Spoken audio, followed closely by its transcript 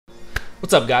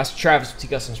What's up guys, Travis with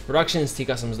TCustomz Productionz,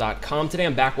 TCustomz.com. Today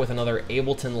I'm back with another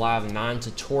Ableton Live 9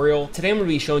 tutorial. Today I'm going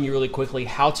to be showing you really quickly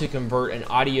how to convert an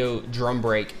audio drum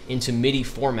break into MIDI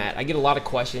format. I get a lot of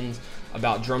questions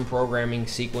about drum programming,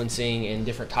 sequencing, and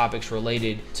different topics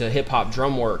related to hip-hop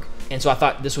drum work. And so I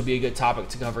thought this would be a good topic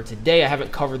to cover today. I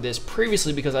haven't covered this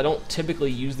previously because I don't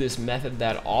typically use this method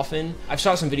that often. I've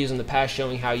shot some videos in the past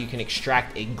showing how you can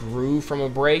extract a groove from a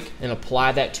break and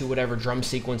apply that to whatever drum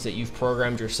sequence that you've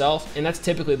programmed yourself. And that's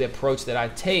typically the approach that I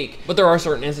take. But there are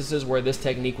certain instances where this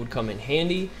technique would come in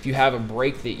handy. If you have a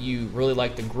break that you really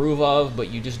like the groove of, but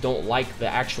you just don't like the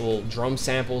actual drum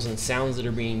samples and sounds that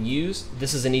are being used,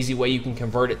 this is an easy way you can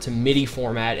convert it to MIDI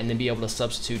format and then be able to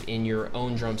substitute in your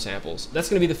own drum samples. That's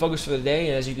going to be the focus for the day,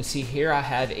 and as you can see here, I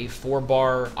have a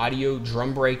 4-bar audio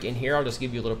drum break in here. I'll just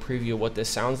give you a little preview of what this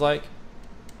sounds like.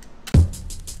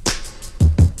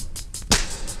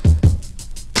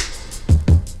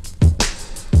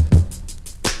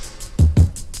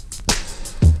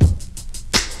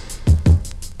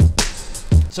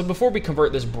 So before we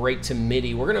convert this break to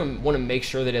MIDI, we're going to want to make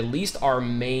sure that at least our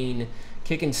main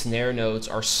kick and snare notes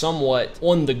are somewhat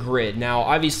on the grid. Now,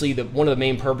 obviously, one of the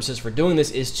main purposes for doing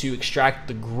this is to extract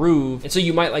the groove. And so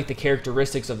you might like the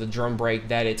characteristics of the drum break,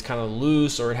 that it's kind of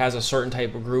loose or it has a certain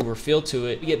type of groove or feel to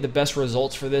it. To get the best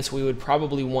results for this, we would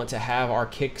probably want to have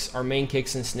our main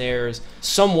kicks and snares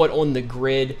somewhat on the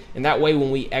grid. And that way,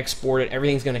 when we export it,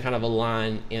 everything's going to kind of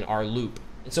align in our loop.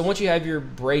 And so once you have your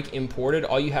break imported,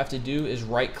 all you have to do is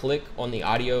right-click on the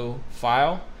audio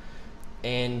file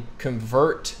and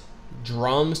convert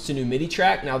drums to new MIDI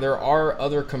track. Now there are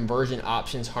other conversion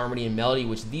options, harmony and melody,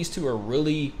 which these two are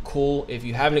really cool. If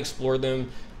you haven't explored them,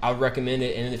 I would recommend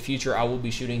it, and in the future I will be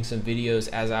shooting some videos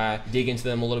as I dig into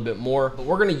them a little bit more. But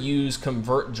we're going to use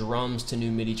convert drums to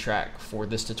new MIDI track for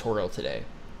this tutorial today.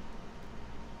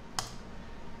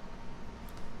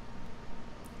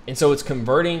 And so it's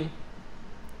converting.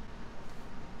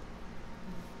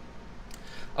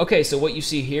 Okay, so what you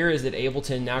see here is that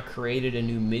Ableton now created a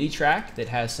new MIDI track that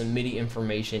has some MIDI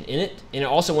information in it. And it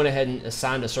also went ahead and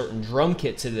assigned a certain drum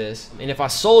kit to this. And if I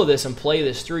solo this and play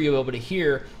this through, you'll be able to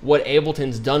hear what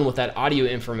Ableton's done with that audio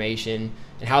information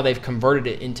and how they've converted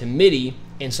it into MIDI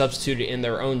and substituted it in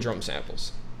their own drum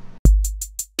samples.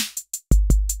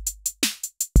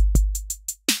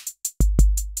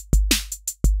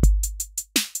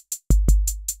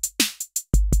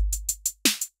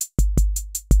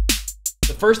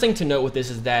 The first thing to note with this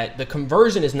is that the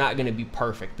conversion is not going to be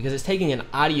perfect because it's taking an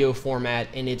audio format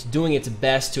and it's doing its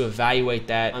best to evaluate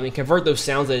that. Convert those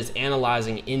sounds that it's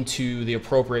analyzing into the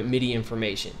appropriate MIDI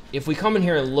information. If we come in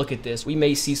here and look at this, we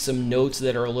may see some notes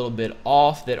that are a little bit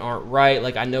off, that aren't right.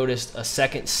 Like I noticed a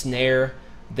second snare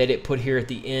that it put here at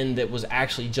the end that was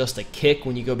actually just a kick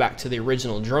when you go back to the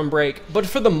original drum break. But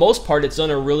for the most part, it's done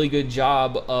a really good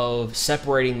job of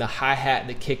separating the hi-hat,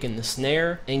 the kick, and the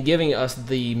snare and giving us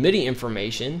the MIDI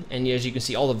information. And as you can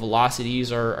see, all the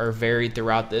velocities are varied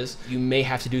throughout this. You may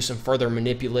have to do some further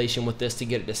manipulation with this to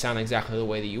get it to sound exactly the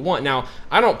way that you want. Now,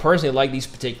 I don't personally like these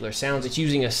particular sounds. It's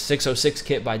using a 606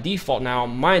 kit by default. Now,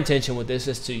 my intention with this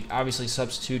is to obviously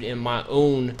substitute in my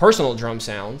own personal drum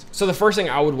sounds. So the first thing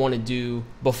I would want to do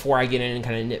before I get in and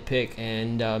kind of nitpick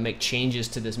and make changes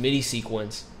to this MIDI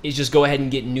sequence is just go ahead and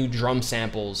get new drum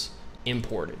samples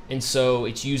imported. And so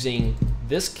it's using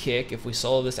this kick. If we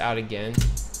solo this out again,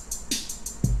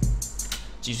 it's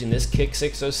using this kick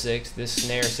 606, this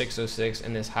snare 606,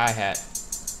 and this hi-hat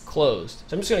closed.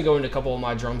 So I'm just going to go into a couple of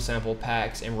my drum sample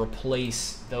packs and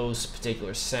replace those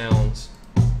particular sounds.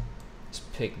 Let's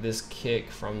pick this kick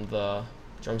from the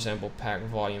drum sample pack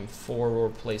volume 4. We'll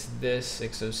replace this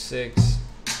 606.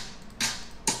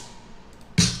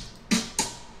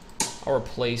 I'll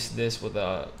replace this with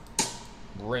a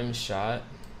rim shot.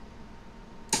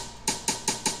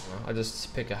 I'll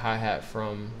just pick a hi-hat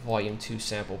from volume 2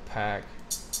 sample pack.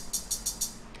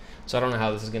 So I don't know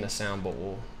how this is going to sound, but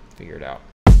we'll figure it out.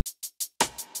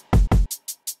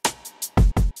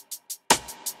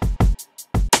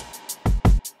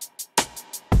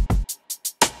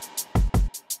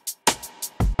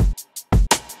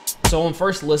 So on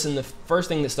first listen, the first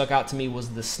thing that stuck out to me was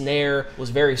the snare was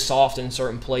very soft in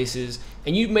certain places,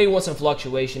 and you may want some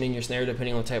fluctuation in your snare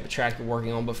depending on the type of track you're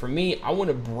working on. But for me, I want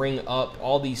to bring up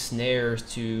all these snares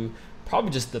to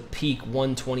probably just the peak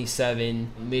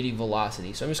 127 MIDI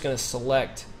velocity. So I'm just going to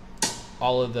select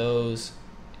all of those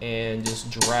and just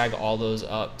drag all those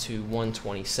up to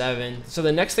 127. So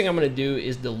the next thing I'm going to do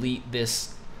is delete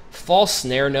this false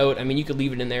snare note. I mean, you could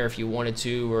leave it in there if you wanted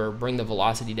to, or bring the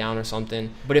velocity down or something.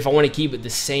 But if I want to keep it the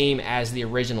same as the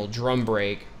original drum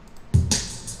break,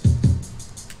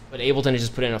 but Ableton has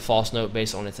just put in a false note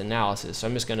based on its analysis. So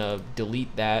I'm just gonna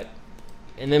delete that.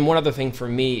 And then one other thing for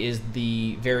me is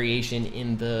the variation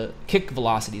in the kick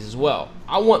velocities as well.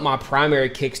 I want my primary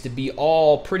kicks to be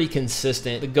all pretty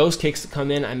consistent. The ghost kicks that come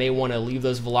in, I may want to leave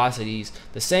those velocities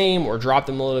the same or drop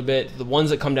them a little bit. The ones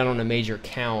that come down on a major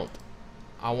count,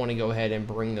 I want to go ahead and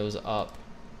bring those up.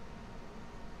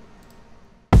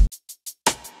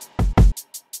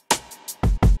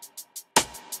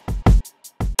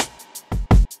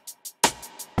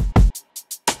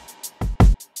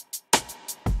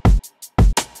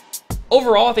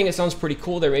 Overall, I think it sounds pretty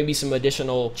cool. There may be some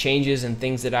additional changes and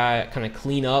things that I kind of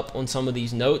clean up on some of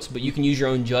these notes, but you can use your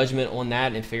own judgment on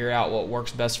that and figure out what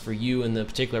works best for you in the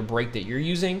particular break that you're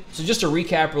using. So just to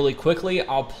recap really quickly,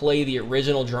 I'll play the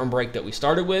original drum break that we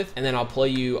started with, and then I'll play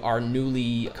you our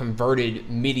newly converted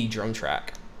MIDI drum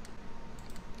track.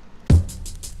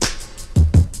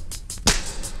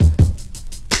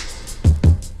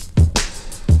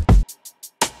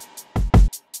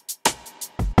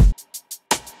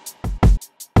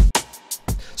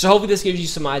 So hopefully this gives you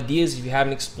some ideas if you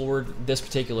haven't explored this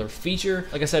particular feature.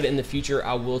 Like I said, in the future,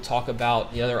 I will talk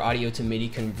about the other audio to MIDI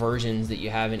conversions that you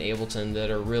have in Ableton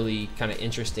that are really kind of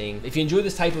interesting. If you enjoy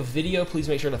this type of video, please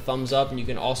make sure to thumbs up, and you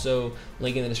can also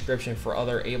link in the description for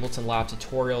other Ableton Live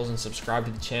tutorials and subscribe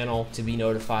to the channel to be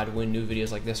notified when new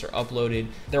videos like this are uploaded.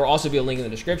 There will also be a link in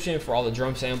the description for all the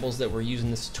drum samples that we're using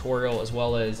in this tutorial, as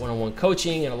well as one-on-one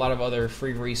coaching and a lot of other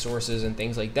free resources and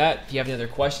things like that. If you have any other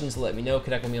questions, let me know.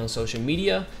 Connect with me on social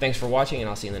media. Thanks for watching, and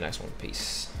I'll see you in the next one.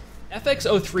 Peace.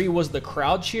 FX03 was the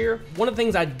crowd cheer. One of the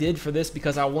things I did for this,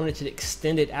 because I wanted to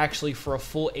extend it actually for a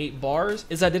full 8 bars,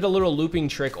 is I did a little looping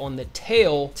trick on the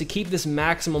tail to keep this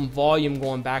maximum volume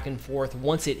going back and forth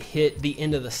once it hit the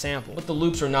end of the sample. But the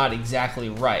loops are not exactly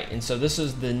right, and so this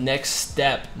is the next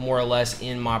step, more or less,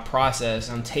 in my process.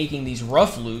 I'm taking these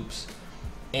rough loops,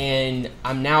 and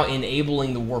I'm now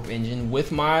enabling the warp engine with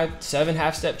my 7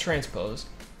 half-step transpose,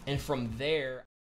 and from there,